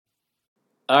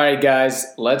All right, guys,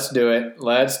 let's do it.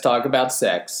 Let's talk about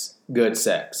sex. Good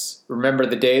sex. Remember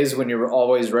the days when you were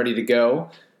always ready to go?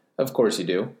 Of course you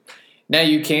do. Now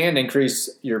you can increase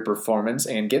your performance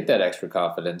and get that extra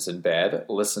confidence in bed.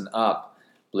 Listen up.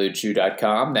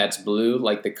 BlueChew.com, that's blue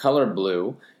like the color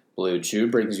blue. Blue Chew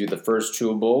brings you the first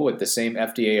chewable with the same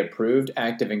FDA-approved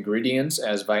active ingredients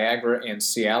as Viagra and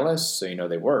Cialis, so you know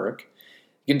they work.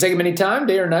 You can take them anytime,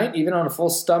 day or night, even on a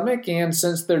full stomach, and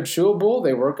since they're chewable,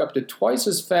 they work up to twice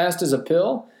as fast as a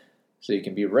pill, so you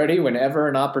can be ready whenever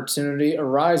an opportunity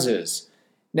arises.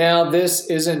 Now, this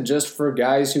isn't just for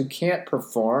guys who can't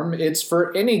perform, it's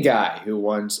for any guy who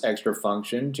wants extra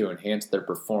function to enhance their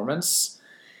performance.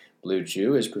 Blue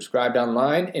Chew is prescribed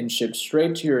online and shipped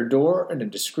straight to your door in a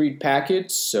discreet package,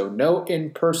 so no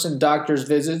in-person doctor's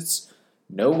visits,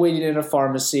 no waiting in a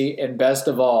pharmacy, and best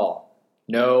of all,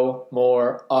 no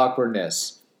more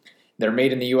awkwardness. They're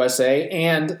made in the USA,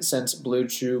 and since Blue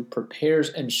Chew prepares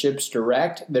and ships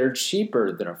direct, they're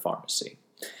cheaper than a pharmacy.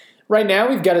 Right now,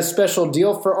 we've got a special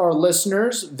deal for our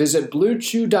listeners. Visit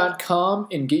BlueChew.com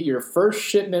and get your first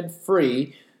shipment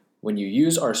free when you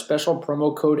use our special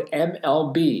promo code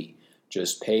MLB.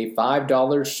 Just pay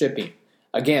 $5 shipping.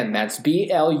 Again, that's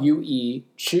BLUE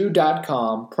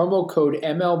Chew.com, promo code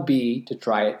MLB to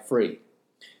try it free.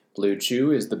 Blue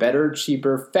Chew is the better,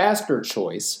 cheaper, faster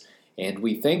choice, and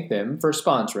we thank them for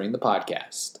sponsoring the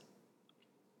podcast.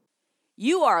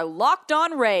 You are Locked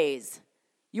On Rays,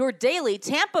 your daily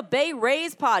Tampa Bay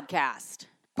Rays podcast.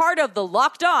 Part of the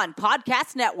Locked On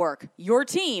Podcast Network, your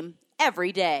team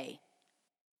every day.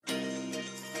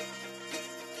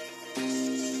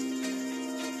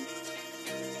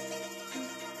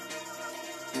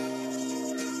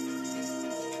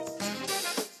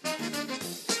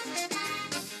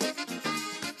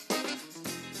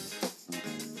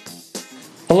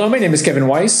 Hello, my name is Kevin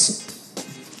Weiss.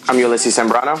 I'm Ulysses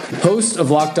Sembrano, Host of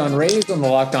Locked On Rays on the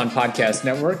Locked On Podcast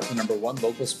Network, the #1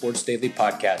 local sports daily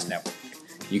podcast network.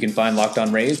 You can find Locked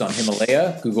On Rays on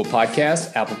Himalaya, Google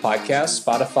Podcasts, Apple Podcasts,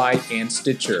 Spotify, and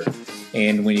Stitcher.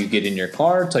 And when you get in your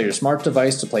car, tell your smart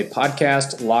device to play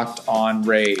podcast Locked On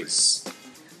Rays.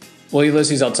 Well,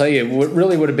 Ulysses, I'll tell you, what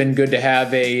really would have been good to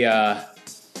have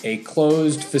a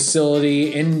closed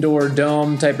facility, indoor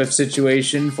dome type of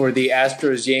situation for the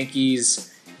Astros-Yankees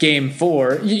Game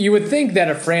 4. You would think that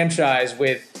a franchise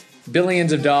with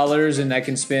billions of dollars and that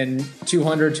can spend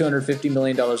 $250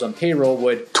 million on payroll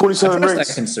would 27 address rings.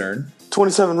 that concern.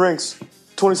 27 rings.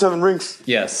 27 rings.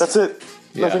 Yes. That's it.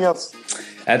 Yeah. Nothing else.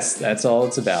 That's all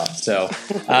it's about. So,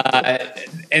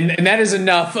 and that is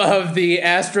enough of the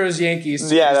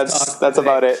Astros-Yankees. Yeah, that's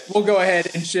about it. We'll go ahead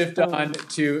and shift on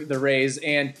to the Rays.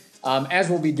 And as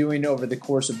we'll be doing over the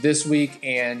course of this week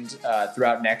and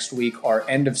throughout next week, our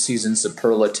end-of-season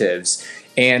superlatives.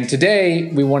 And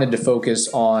today, we wanted to focus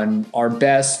on our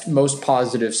best, most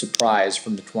positive surprise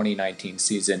from the 2019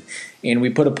 season. And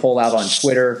we put a poll out on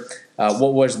Twitter.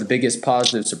 What was the biggest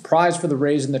positive surprise for the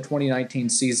Rays in the 2019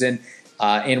 season?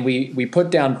 And we put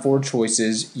down 4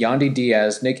 choices: Yandy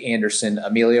Diaz, Nick Anderson,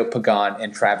 Emilio Pagan,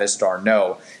 and Travis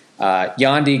d'Arnaud.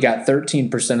 Yandy got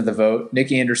 13% of the vote,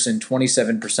 Nick Anderson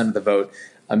 27% of the vote,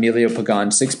 Emilio Pagan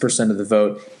 6% of the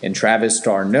vote, and Travis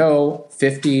d'Arnaud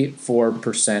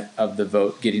 54% of the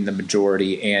vote, getting the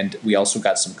majority. And we also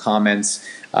got some comments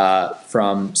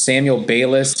from Samuel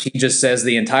Bayless. He just says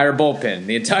the entire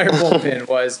bullpen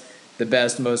was the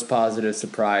best, most positive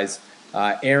surprise.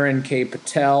 Aaron K.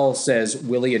 Patel says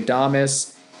Willy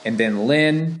Adames, and then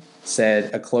Lynn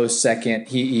said a close second.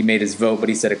 He made his vote, but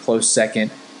he said a close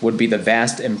second would be the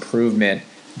vast improvement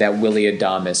that Willy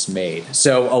Adames made.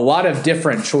 So a lot of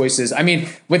different choices. I mean,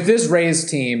 with this Rays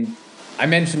team, I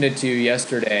mentioned it to you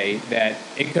yesterday that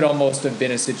it could almost have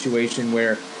been a situation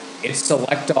where it's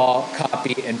select all,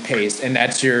 copy, and paste, and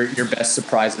that's your best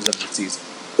surprises of the season.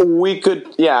 We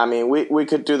could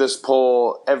do this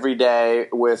poll every day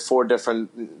with 4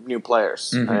 different new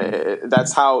players. Mm-hmm.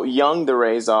 That's how young the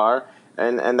Rays are,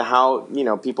 and how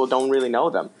people don't really know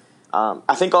them.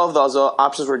 I think all of those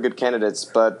options were good candidates,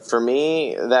 but for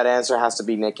me, that answer has to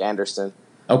be Nick Anderson.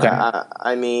 Okay.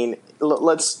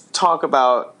 Let's talk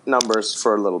about numbers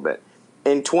for a little bit.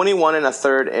 In 21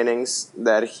 1/3 innings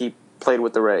that he played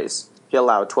with the Rays, he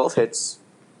allowed 12 hits,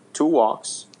 2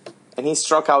 walks, and he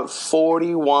struck out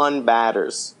 41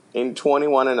 batters in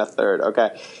 21 1/3.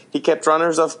 Okay. He kept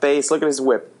runners off base. Look at his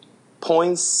whip,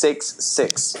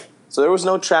 .66. So there was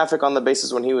no traffic on the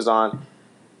bases when he was on.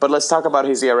 But let's talk about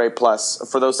his ERA+.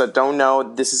 For those that don't know,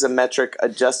 this is a metric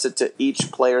adjusted to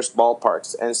each player's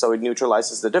ballparks, and so it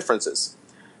neutralizes the differences.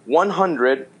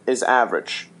 100 is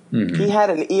average. Mm-hmm. He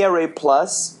had an ERA+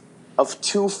 of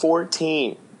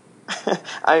 2.14.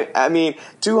 I mean,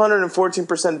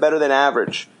 214% better than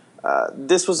average.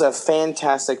 This was a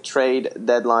fantastic trade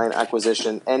deadline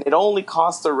acquisition, and it only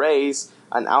cost the Rays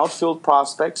an outfield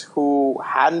prospect who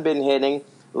hadn't been hitting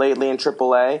lately in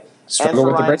AAA, and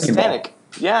for Ryan Stanek.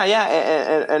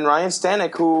 And Ryan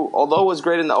Stanek, who, although was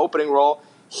great in the opening role,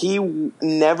 he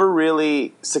never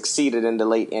really succeeded in the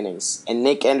late innings, and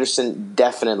Nick Anderson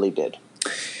definitely did.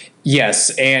 Yes,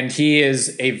 and he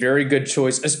is a very good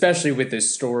choice, especially with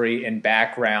his story and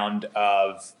background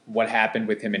of what happened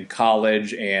with him in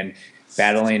college and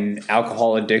battling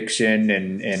alcohol addiction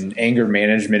and anger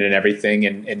management and everything,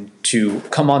 and to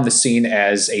come on the scene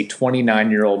as a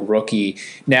 29-year-old rookie.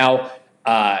 Now,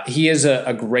 he is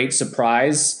a great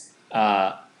surprise,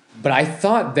 but I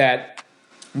thought that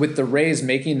with the Rays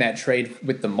making that trade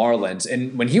with the Marlins,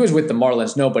 and when he was with the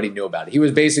Marlins, nobody knew about it. He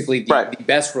was basically the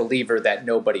best reliever that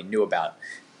nobody knew about.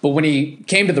 But when he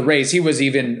came to the Rays, he was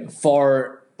even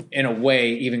far, in a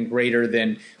way, even greater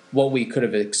than what we could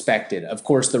have expected. Of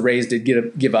course, the Rays did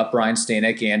give up Ryan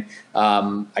Stanek, and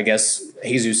I guess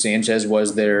Jesus Sanchez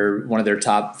was one of their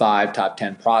top 5, top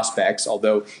 10 prospects,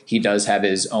 although he does have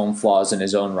his own flaws in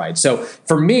his own right. So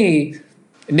for me,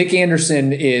 Nick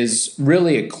Anderson is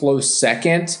really a close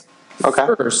second. Okay.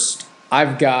 First,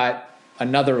 I've got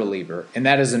another reliever, and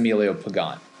that is Emilio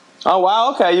Pagan. Oh,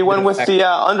 wow. Okay. You went with the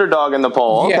underdog in the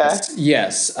poll.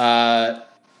 Yes.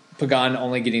 Pagan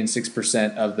only getting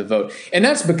 6% of the vote. And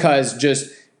that's because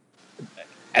just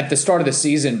at the start of the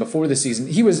season, before the season,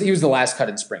 he was the last cut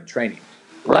in spring training.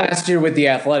 Right. Last year with the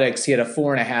Athletics, he had a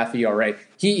 4.5 ERA.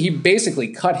 He basically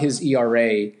cut his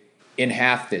ERA in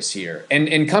half this year.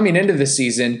 And coming into the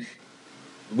season,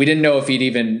 we didn't know if he'd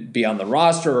even be on the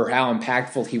roster or how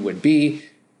impactful he would be.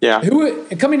 Yeah.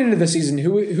 Coming into the season,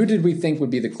 who did we think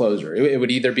would be the closer? It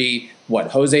would either be,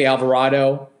 Jose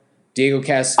Alvarado, Diego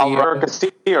Castillo. Alvaro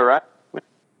Castillo, right?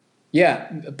 Yeah.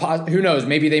 Who knows?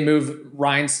 Maybe they move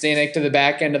Ryan Stanek to the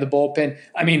back end of the bullpen.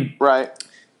 I mean, right.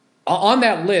 On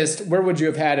that list, where would you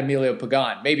have had Emilio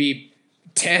Pagan? Maybe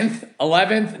 10th,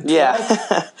 11th? 12th?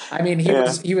 Yeah. I mean,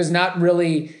 he was not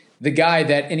really the guy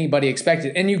that anybody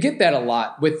expected. And you get that a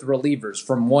lot with relievers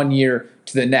from one year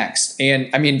to the next. And,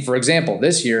 I mean, for example,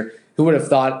 this year, who would have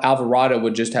thought Alvarado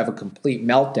would just have a complete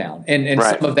meltdown? And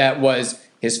right. Some of that was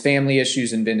his family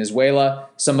issues in Venezuela.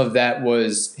 Some of that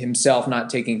was himself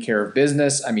not taking care of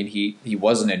business. I mean, he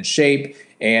wasn't in shape,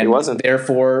 and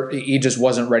therefore he just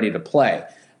wasn't ready to play.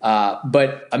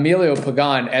 But Emilio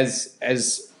Pagan, as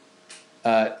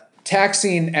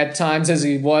taxing at times as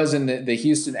he was in the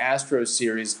Houston Astros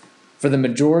series, for the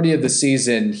majority of the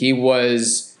season, he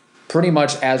was pretty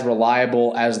much as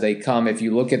reliable as they come. If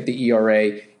you look at the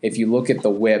ERA, if you look at the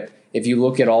WHIP, if you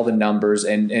look at all the numbers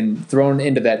and thrown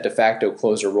into that de facto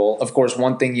closer role. Of course,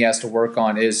 one thing he has to work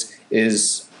on is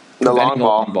the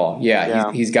long ball.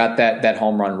 Yeah. He's got that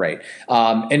home run rate.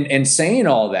 And saying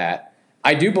all that,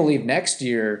 I do believe next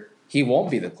year he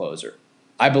won't be the closer.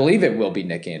 I believe it will be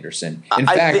Nick Anderson.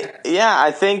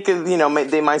 I think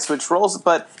they might switch roles,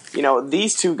 but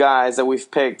these two guys that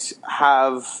we've picked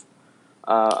have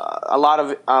a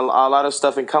lot of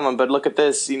stuff in common. But look at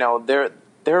this,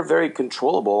 they're very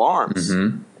controllable arms,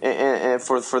 and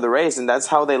for the Rays, and that's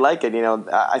how they like it.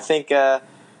 I think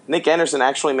Nick Anderson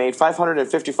actually made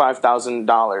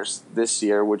 $555,000 this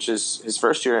year, which is his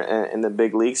first year in the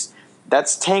big leagues.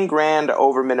 That's $10,000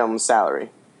 over minimum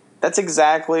salary. That's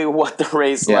exactly what the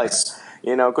Rays like.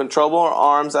 Controllable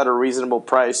arms at a reasonable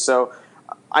price. So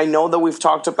I know that we've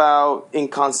talked about the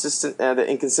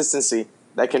inconsistency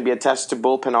that can be attached to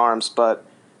bullpen arms, but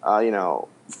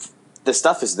the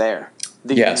stuff is there.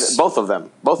 Both of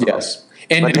them.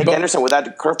 And Nick Anderson with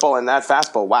that curveball and that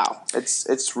fastball, wow,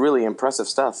 it's really impressive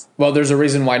stuff. Well, there's a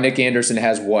reason why Nick Anderson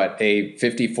has a 54%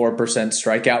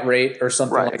 strikeout rate or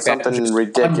something like that. Something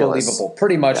ridiculous, unbelievable.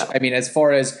 Pretty much. Yeah. I mean, as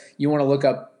far as you want to look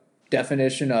up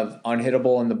definition of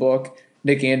unhittable in the book,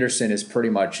 Nick Anderson is pretty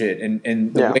much it.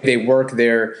 And the way they work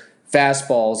their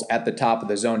fastballs at the top of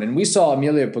the zone, and we saw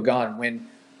Emilio Pagan when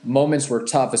moments were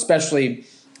tough, especially.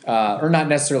 Or not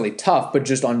necessarily tough, but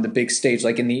just on the big stage,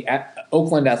 like in the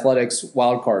Oakland Athletics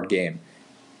wildcard game,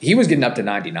 he was getting up to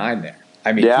 99 there.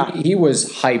 I mean, he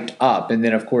was hyped up, and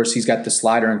then of course he's got the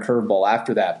slider and curveball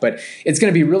after that. But it's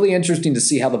going to be really interesting to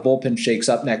see how the bullpen shakes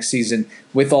up next season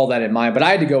with all that in mind. But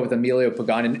I had to go with Emilio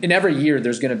Pagan, and every year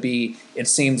there's going to be, it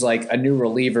seems like, a new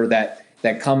reliever that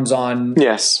comes on,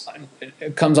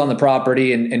 comes on the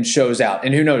property and shows out.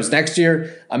 And who knows, next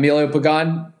year Emilio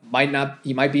Pagan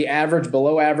he might be average,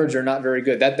 below average, or not very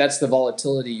good. That's the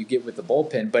volatility you get with the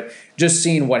bullpen. But just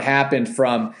seeing what happened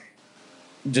from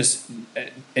just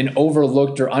an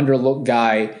overlooked or underlooked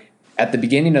guy at the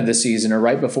beginning of the season or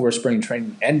right before spring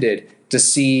training ended to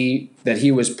see that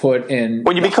he was put in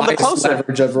when you become the closer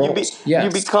leverage of roles. You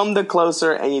become the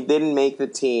closer, and you didn't make the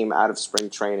team out of spring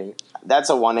training. That's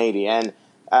a 180, and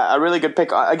a really good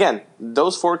pick. Again,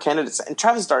 those 4 candidates. And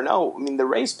Travis d'Arnaud, I mean, the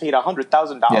Rays paid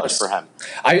 $100,000 for him.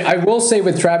 I will say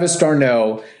with Travis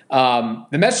d'Arnaud,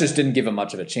 the Mets just didn't give him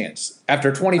much of a chance.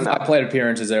 After 25 plate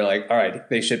appearances, they're like, all right,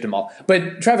 they shipped him all.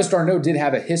 But Travis d'Arnaud did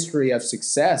have a history of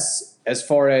success as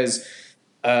far as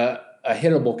a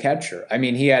hittable catcher. I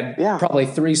mean, he had probably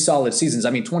 3 solid seasons. I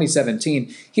mean,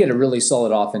 2017, he had a really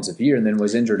solid offensive year and then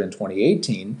was injured in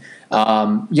 2018.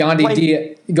 Yandy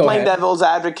Diaz, playing devil's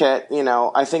advocate,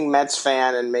 I think Mets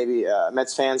fans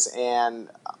and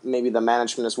maybe the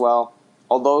management as well,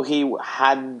 although he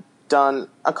had done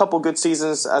a couple good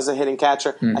seasons as a hitting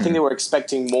catcher, I think they were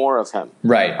expecting more of him.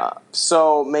 Right.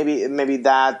 So maybe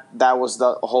that was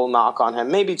the whole knock on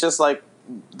him. Maybe just like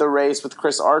the Rays with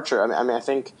Chris Archer. I mean, I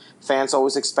think fans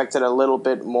always expected a little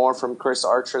bit more from Chris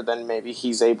Archer than maybe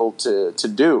he's able to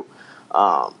do.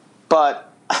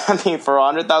 But I mean, for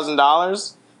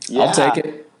 $100,000, I'll take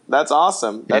it. That's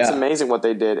awesome. That's amazing what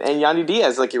they did. And Yandy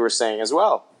Diaz, like you were saying as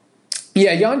well.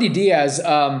 Yeah, Yandy Diaz.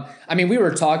 I mean, we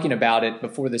were talking about it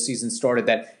before the season started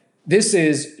that this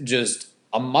is just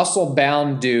a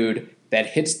muscle-bound dude that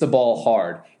hits the ball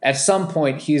hard. At some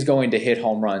point, he's going to hit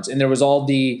home runs. And there was all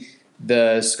the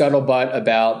scuttlebutt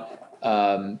about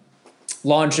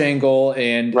launch angle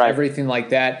and everything like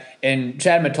that. And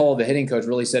Chad Mottola, the hitting coach,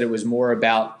 really said it was more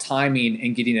about timing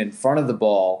and getting in front of the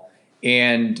ball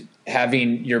and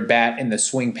having your bat in the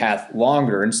swing path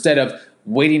longer instead of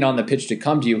waiting on the pitch to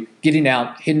come to you, getting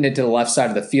out, hitting it to the left side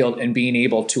of the field, and being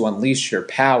able to unleash your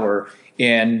power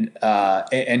and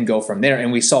go from there.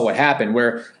 And we saw what happened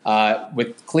where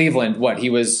with Cleveland,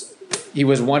 he was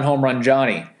 1 home run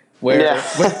Johnny. Where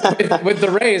with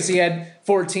the Rays, he had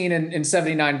 14 in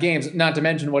 79 games, not to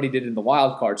mention what he did in the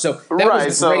wild card. So that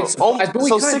was a great surprise.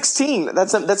 So 16,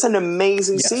 that's an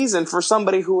amazing season for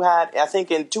somebody who had, I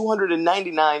think, in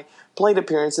 299 plate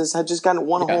appearances, had just gotten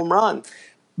 1 home run.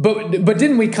 But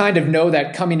didn't we kind of know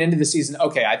that coming into the season?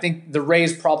 Okay, I think the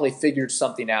Rays probably figured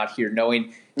something out here,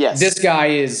 knowing this guy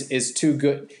is too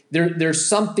good. There's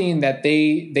something that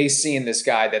they see in this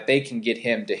guy that they can get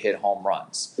him to hit home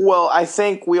runs. Well, I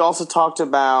think we also talked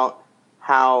about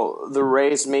how the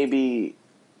Rays maybe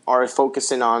are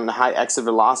focusing on high exit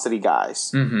velocity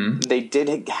guys. Mm-hmm. They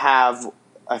did have,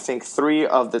 I think, 3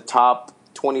 of the top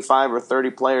 25 or 30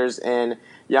 players in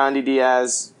Yandy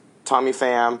Diaz, Tommy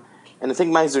Pham, and I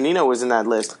think Mike Zunino was in that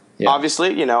list. Yeah.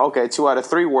 Obviously, 2 out of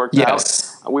 3 worked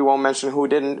out. We won't mention who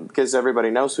didn't because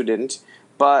everybody knows who didn't.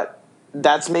 But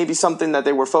that's maybe something that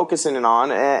they were focusing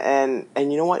on. And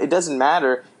you know what? It doesn't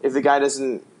matter if the guy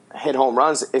doesn't hit home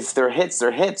runs. If they're hits,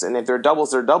 they're hits. And if they're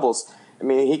doubles, they're doubles. I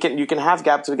mean, you can have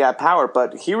gap-to-gap power,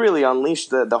 but he really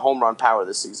unleashed the home run power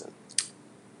this season.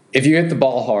 If you hit the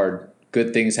ball hard,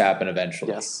 good things happen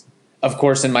eventually. Yes. Of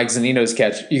course, in Mike Zunino's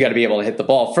catch, you got to be able to hit the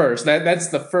ball first. That's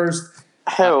the first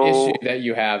issue that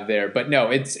you have there. But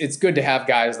no, it's good to have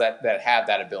guys that have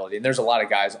that ability. And there's a lot of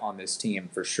guys on this team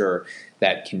for sure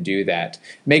that can do that.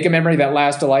 Make a memory that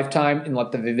lasts a lifetime and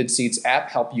let the Vivid Seats app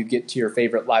help you get to your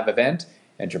favorite live event.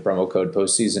 Enter promo code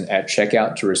postseason at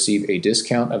checkout to receive a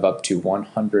discount of up to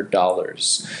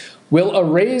 $100. Will a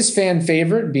Rays fan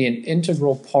favorite be an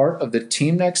integral part of the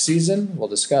team next season? We'll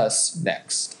discuss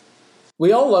next.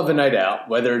 We all love a night out,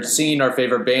 whether it's seeing our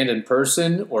favorite band in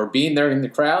person or being there in the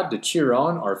crowd to cheer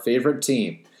on our favorite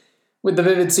team. With the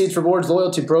Vivid Seats Rewards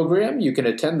loyalty program, you can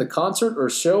attend the concert or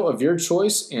show of your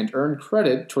choice and earn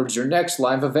credit towards your next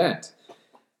live event.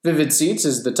 Vivid Seats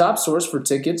is the top source for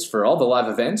tickets for all the live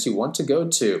events you want to go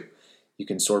to. You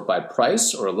can sort by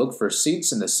price or look for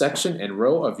seats in the section and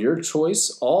row of your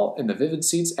choice, all in the Vivid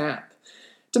Seats app.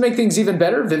 To make things even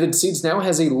better, Vivid Seats now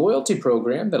has a loyalty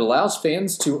program that allows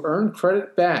fans to earn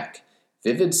credit back.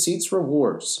 Vivid Seats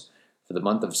Rewards. For the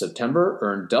month of September,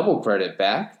 earn double credit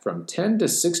back from 10 to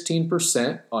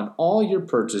 16% on all your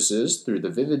purchases through the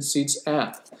Vivid Seats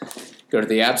app. Go to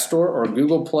the App Store or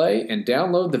Google Play and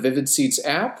download the Vivid Seats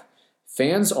app.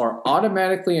 Fans are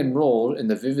automatically enrolled in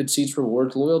the Vivid Seats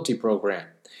Rewards loyalty program.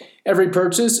 Every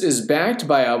purchase is backed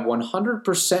by a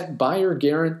 100% buyer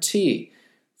guarantee.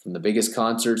 From the biggest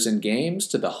concerts and games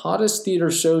to the hottest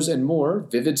theater shows and more,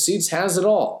 Vivid Seats has it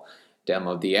all.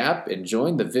 Download the app and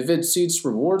join the Vivid Seats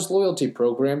Rewards loyalty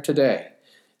program today.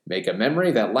 Make a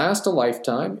memory that lasts a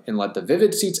lifetime and let the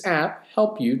Vivid Seats app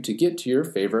help you to get to your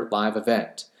favorite live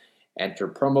event. Enter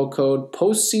promo code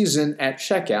POSTSEASON at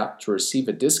checkout to receive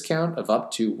a discount of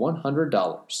up to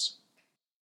 $100.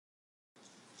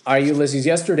 All right, Ulysses,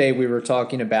 yesterday we were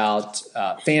talking about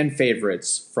fan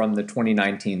favorites from the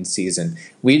 2019 season.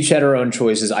 We each had our own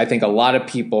choices. I think a lot of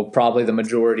people, probably the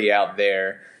majority out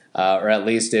there, or at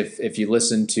least if you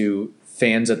listen to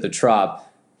fans at the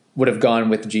Trop, would have gone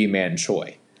with Ji-Man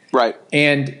Choi. Right.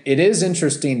 And it is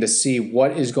interesting to see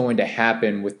what is going to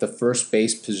happen with the first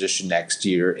base position next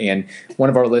year. And one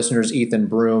of our listeners, Ethan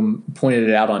Broom, pointed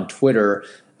it out on Twitter.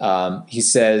 He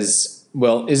says,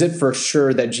 well, is it for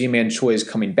sure that Ji-Man Choi is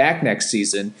coming back next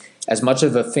season? As much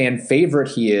of a fan favorite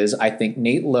he is, I think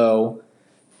Nate Lowe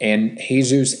and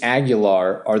Jesus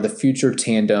Aguilar are the future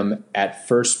tandem at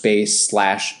first base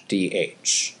 /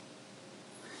 DH.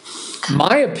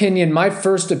 My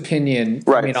first opinion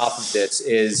coming off of this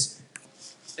is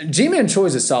Ji-Man Choi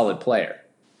is a solid player.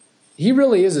 He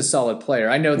really is a solid player.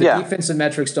 I know the defensive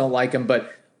metrics don't like him,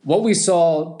 but what we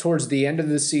saw towards the end of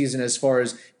the season as far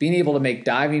as being able to make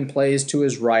diving plays to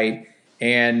his right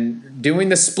and doing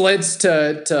the splits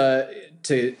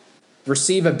to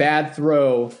receive a bad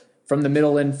throw from the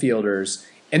middle infielders,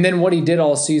 and then what he did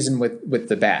all season with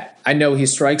the bat. I know he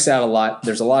strikes out a lot.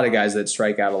 There's a lot of guys that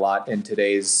strike out a lot in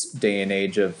today's day and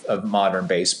age of modern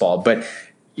baseball, but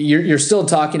you're still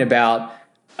talking about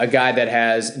a guy that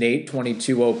has an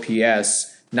 822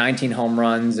 OPS, 19 home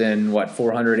runs, and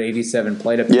 487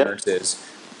 plate appearances.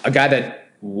 Yep. A guy that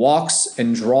walks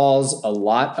and draws a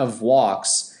lot of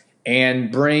walks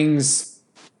and brings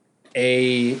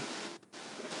a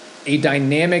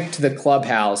dynamic to the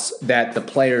clubhouse that the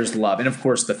players love, and of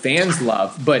course the fans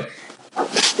love. But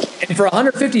and for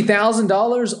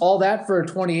 $150,000, all that for a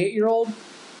 28-year-old,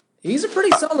 he's a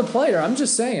pretty solid player. I'm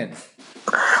just saying.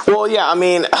 Well, yeah, I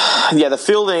mean, the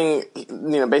fielding,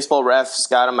 baseball refs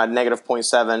got him at negative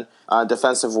 0.7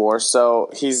 defensive WAR,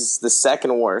 so he's the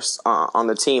second worst on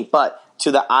the team. But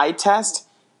to the eye test,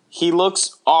 he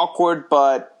looks awkward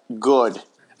but good.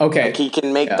 Okay. Like he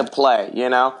can make the play,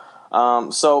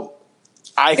 So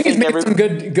I think he's made some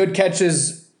good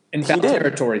catches in foul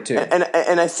territory too.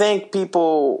 And I think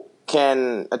people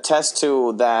can attest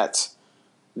to that.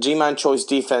 Ji-Man Choi's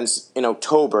defense in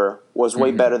October was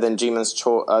way better than Ji-Man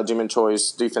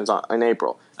Choi's defense in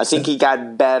April. I think he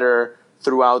got better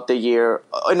throughout the year,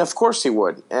 and of course he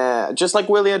would. Just like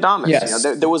Willy Adames. Yes.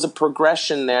 There was a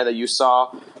progression there that you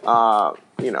saw,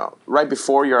 right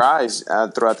before your eyes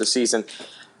throughout the season.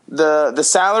 The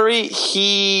salary,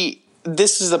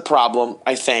 this is a problem,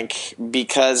 I think,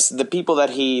 because the people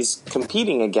that he's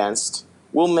competing against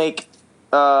will make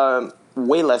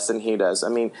way less than he does. I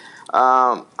mean,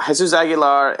 Jesus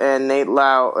Aguilar and Nate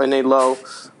Lowe, Nate Lowe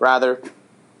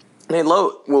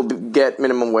will get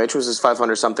minimum wage, which is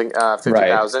 50,000,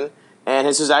 right. And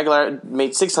Jesus Aguilar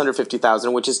made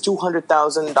 $650,000, which is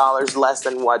 $200,000 less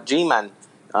than what Ji-Man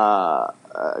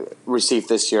received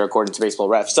this year, according to Baseball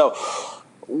Ref. So,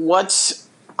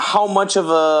 how much of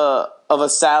a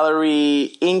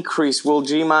salary increase will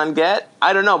Ji-Man get?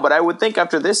 I don't know, but I would think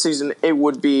after this season it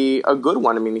would be a good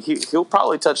one. I mean, he'll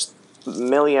probably touch $1.5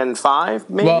 million,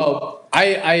 maybe. Well,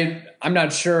 I'm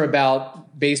not sure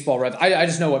about Baseball Ref. I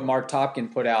just know what Mark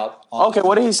Topkin put out on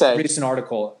what did he say? A recent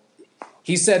article.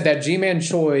 He said that Ji-Man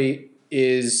Choi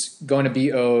is going to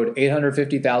be owed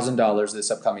 $850,000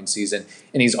 this upcoming season,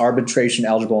 and he's arbitration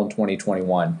eligible in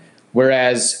 2021.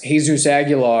 Whereas Jesus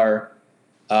Aguilar,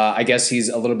 I guess he's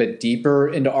a little bit deeper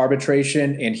into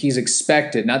arbitration, and he's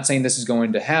expected, not saying this is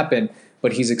going to happen,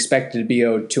 but he's expected to be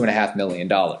owed $2.5 million.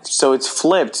 So it's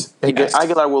flipped. Yes.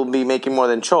 Aguilar will be making more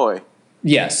than Choi.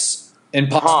 Yes, and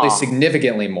possibly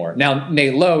significantly more. Now,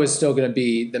 Nate Lowe is still going to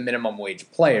be the minimum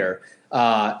wage player.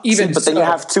 But then you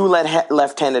have two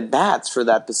left-handed bats for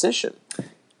that position.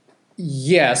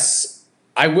 Yes.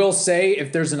 I will say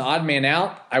if there's an odd man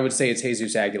out, I would say it's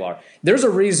Jesus Aguilar. There's a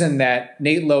reason that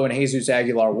Nate Lowe and Jesus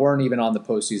Aguilar weren't even on the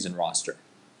postseason roster.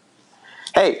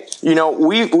 Hey,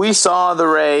 we saw the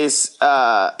Rays,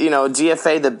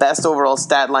 DFA the best overall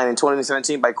stat line in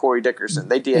 2017 by Corey Dickerson.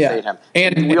 They DFA'd him.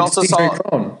 And we also C.J. saw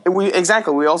Cron.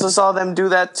 We also saw them do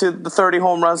that to the 30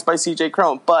 home runs by C.J.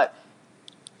 Cron. But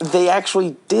they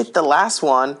actually did the last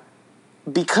one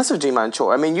because of Ji-Man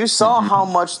Choi. I mean, you saw how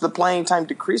much the playing time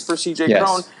decreased for C.J.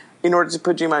 Cron in order to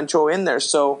put Ji-Man Choi in there.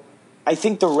 So I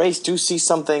think the Rays do see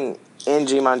something in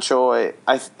Ji-Man Choi.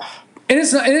 And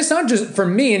it's not just for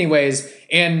me, anyways.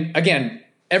 And again,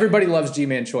 everybody loves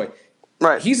Ji-Man Choi.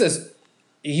 Right.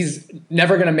 He's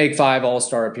never going to make 5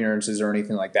 All-Star appearances or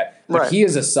anything like that. But he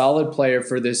is a solid player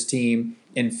for this team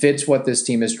and fits what this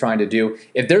team is trying to do.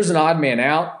 If there's an odd man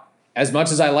out, as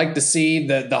much as I like to see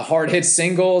the hard hit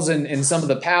singles and some of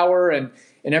the power and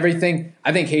everything,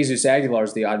 I think Jesus Aguilar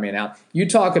is the odd man out. You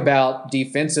talk about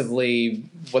defensively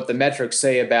what the metrics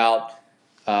say about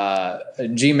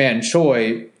G-Man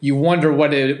Choi, you wonder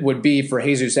what it would be for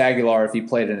Jesus Aguilar if he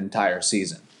played an entire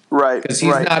season. Right. Because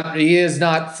he is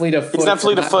not fleet of foot. He's not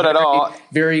fleet of foot at all.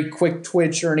 Very quick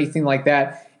twitch or anything like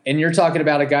that. And you're talking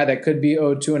about a guy that could be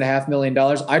owed $2.5 million.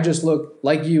 I just look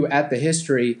like you at the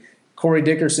history. Corey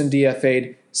Dickerson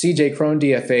DFA'd, CJ Cron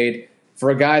DFA'd for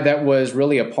a guy that was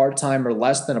really a part-time or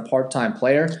less than a part-time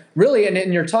player. Really,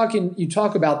 and you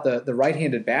talk about the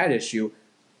right-handed bat issue.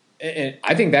 And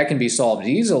I think that can be solved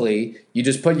easily. You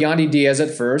just put Yandy Diaz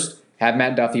at first, have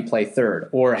Matt Duffy play third,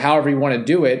 or however you want to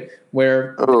do it,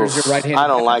 where there's your right-handed I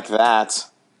don't bat. like that.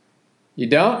 You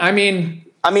don't? I'm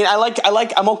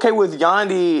okay with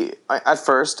Yandy at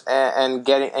first and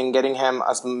getting him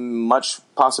as much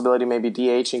possibility, maybe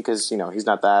DHing, because he's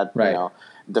not that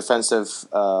defensive.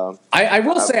 I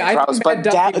will say I think but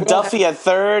Duffy at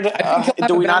third.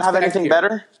 Do we not have anything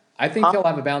better? I think he'll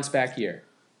have a bounce back year.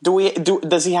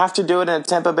 Does he have to do it in a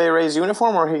Tampa Bay Rays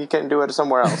uniform, or he can do it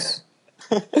somewhere else?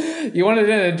 You want it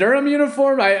in a Durham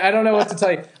uniform? I don't know what to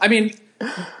tell you. I mean,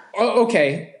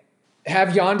 okay, have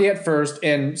Yandy at first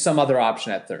and some other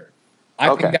option at third.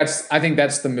 I think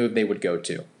that's the move they would go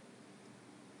to.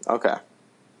 Okay.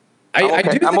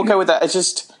 I'm okay with that. It's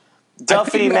just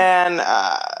Duffy, man.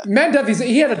 Matt Duffy,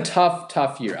 he had a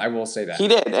tough year. I will say that. He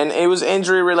did, and it was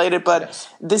injury related, but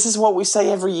This is what we say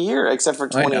every year, except for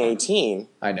 2018.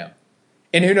 I know.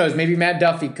 And who knows, maybe Matt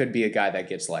Duffy could be a guy that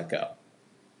gets let go.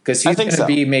 Because he's going to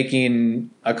be making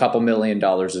a couple $1 million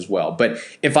as well. But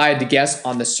if I had to guess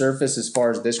on the surface as far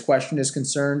as this question is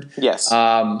concerned, yes.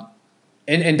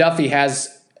 And Duffy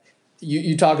has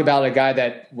you talk about a guy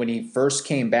that when he first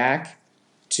came back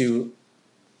to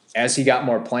as he got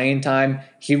more playing time,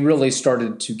 he really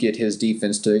started to get his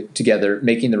defense together,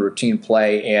 making the routine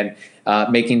play and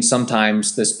making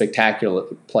sometimes the spectacular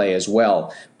play as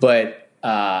well. But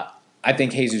I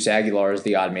think Jesus Aguilar is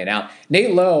the odd man out.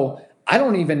 Nate Lowe, I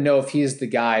don't even know if he is the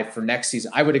guy for next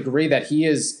season. I would agree that he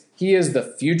is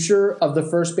the future of the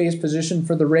first base position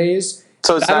for the Rays.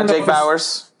 So it's not Jake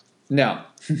Bauers? No.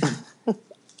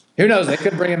 Who knows? They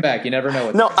could bring him back. You never know.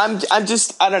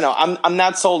 I don't know. I'm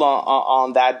not sold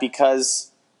on that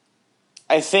because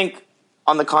I think,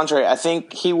 on the contrary, I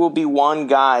think he will be one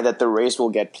guy that the Rays will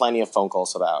get plenty of phone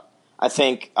calls about. I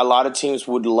think a lot of teams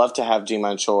would love to have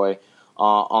Ji-Man Choi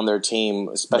on their team,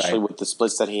 especially with the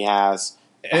splits that he has.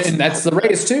 And that's the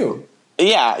Rays too.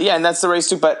 Yeah, and that's the Rays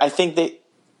too. But I think they,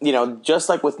 just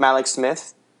like with Mallex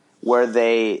Smith, where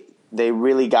they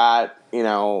really got,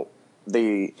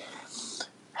 they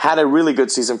had a really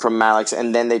good season from Mallex,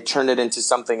 and then they turned it into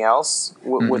something else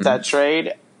with that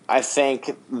trade. I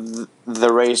think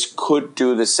the Rays could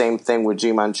do the same thing with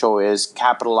Ji-Man Choi, is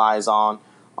capitalize on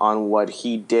what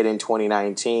he did in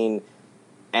 2019,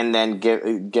 and then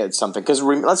get something. Because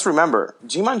let's remember,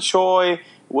 Ji-Man Choi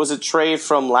was a trade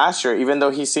from last year, even though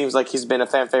he seems like he's been a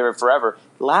fan favorite forever.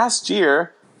 Last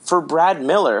year for Brad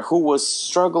Miller, who was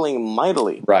struggling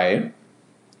mightily. Right.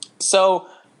 So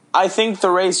I think the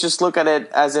Rays just look at it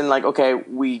as in like, okay,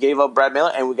 we gave up Brad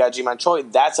Miller and we got Ji-Man Choi.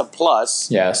 That's a plus.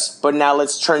 Yes. But now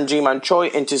let's turn Ji-Man Choi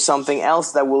into something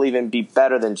else that will even be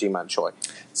better than Ji-Man Choi.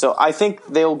 So I think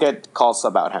they'll get calls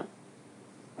about him.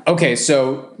 Okay,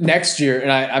 so next year, and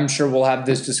I'm sure we'll have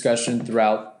this discussion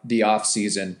throughout the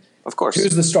offseason. Of course.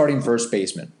 Who's the starting first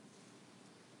baseman?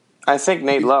 I think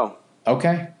Nate Lowe.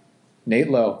 Okay. Nate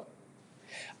Lowe.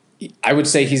 I would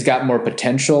say he's got more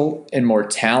potential and more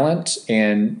talent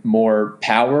and more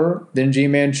power than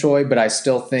Ji-Man Choi, but I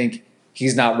still think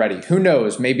he's not ready. Who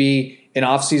knows? Maybe an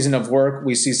offseason of work,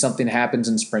 we see something happens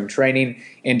in spring training,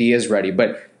 and he is ready.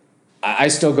 But I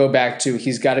still go back to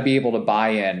he's got to be able to buy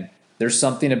in. There's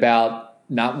something about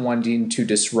not wanting to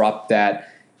disrupt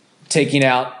that, taking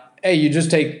out – hey, you just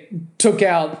took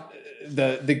out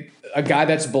a guy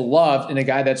that's beloved and a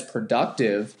guy that's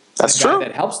productive. That's true.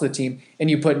 That helps the team.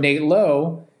 And you put Nate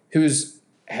Lowe, who's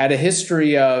had a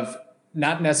history of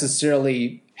not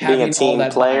necessarily having being a team all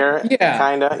that player. Yeah.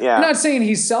 Kind of, yeah. I'm not saying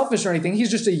he's selfish or anything. He's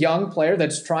just a young player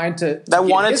that's trying to that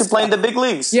wanted to play in the big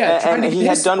leagues. Yeah, and he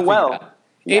had done well.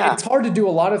 Yeah. It's hard to do a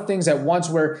lot of things at once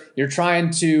where you're trying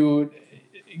to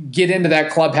get into that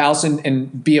clubhouse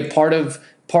and be a part of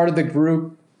the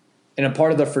group and a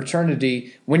part of the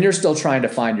fraternity when you're still trying to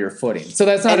find your footing. So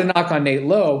that's not a knock on Nate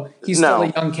Lowe. He's still a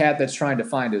young cat that's trying to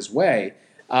find his way.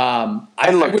 I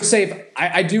would say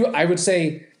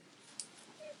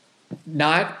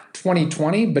not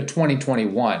 2020, but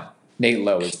 2021, Nate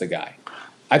Lowe is the guy.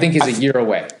 I think he's a year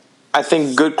away. I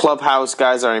think good clubhouse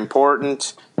guys are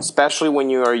important, especially when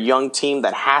you're a young team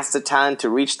that has the talent to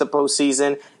reach the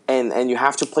postseason and you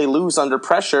have to play loose under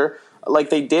pressure. like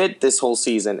they did this whole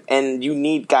season, and you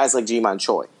need guys like Ji-Man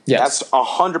Choi. Yes. That's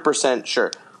 100%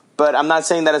 sure. But I'm not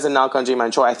saying that as a knock on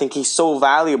Ji-Man Choi. I think he's so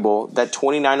valuable that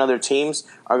 29 other teams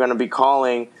are going to be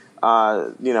calling,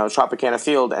 Tropicana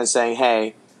Field and saying,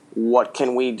 "Hey, what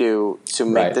can we do to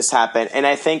make this happen?" And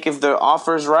I think if the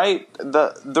offer's right,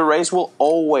 the Rays will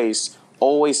always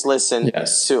listen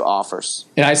to offers.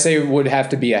 And I say it would have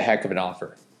to be a heck of an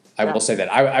offer. I will say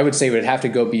that. I would say it would have to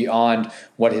go beyond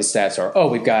what his stats are. Oh,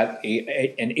 we've got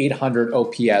an 800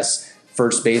 OPS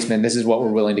first baseman. This is what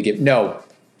we're willing to give. No.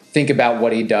 Think about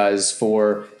what he does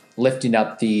for lifting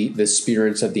up the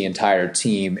spirits of the entire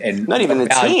team. And not even the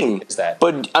team. Is that?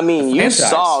 But, I mean, you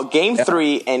saw Game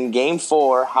 3 and Game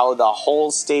 4 how the whole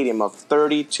stadium of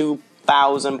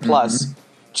 32,000 plus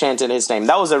chanted his name.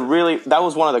 That was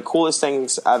one of the coolest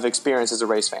things I've experienced as a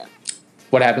Rays fan.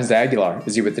 What happens to Aguilar?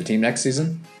 Is he with the team next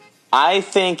season? I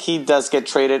think he does get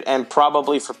traded, and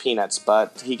probably for peanuts,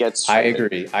 but he gets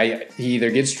traded. I agree. He either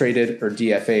gets traded or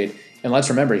DFA'd. And let's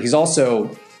remember, he's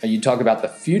also... You talk about the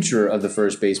future of the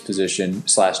first base position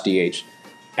 /DH.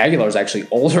 Aguilar is actually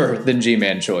older than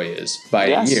Ji-Man Choi is by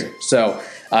a year. So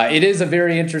it is a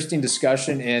very interesting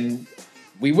discussion, and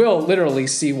we will literally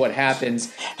see what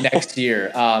happens next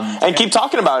year. And keep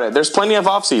talking about it. There's plenty of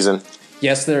offseason.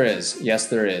 Yes, there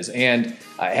is. And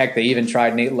heck, they even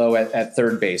tried Nate Lowe at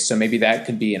third base, so maybe that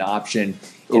could be an option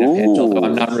in a pinch, although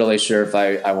I'm not really sure if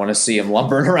I want to see him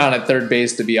lumbering around at third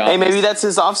base, to be honest. Hey, maybe that's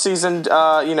his offseason,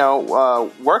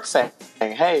 work thing.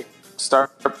 Hey,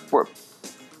 start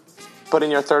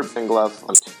putting your third thing glove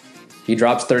on. He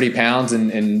drops 30 pounds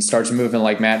and starts moving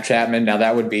like Matt Chapman. Now,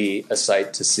 that would be a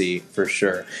sight to see for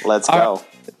sure. Let's go.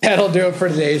 That'll do it for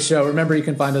today's show. Remember, you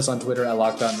can find us on Twitter at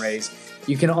LockedOnRays.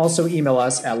 You can also email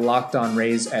us at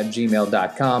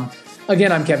lockedonrays@gmail.com.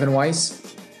 Again, I'm Kevin Weiss.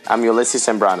 I'm Ulysses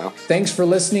Sembrano. Thanks for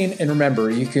listening. And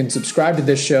remember, you can subscribe to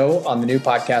this show on the new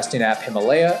podcasting app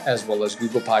Himalaya, as well as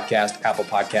Google Podcast, Apple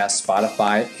Podcast,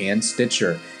 Spotify, and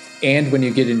Stitcher. And when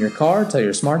you get in your car, tell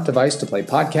your smart device to play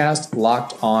podcast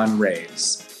Locked On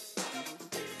Rays.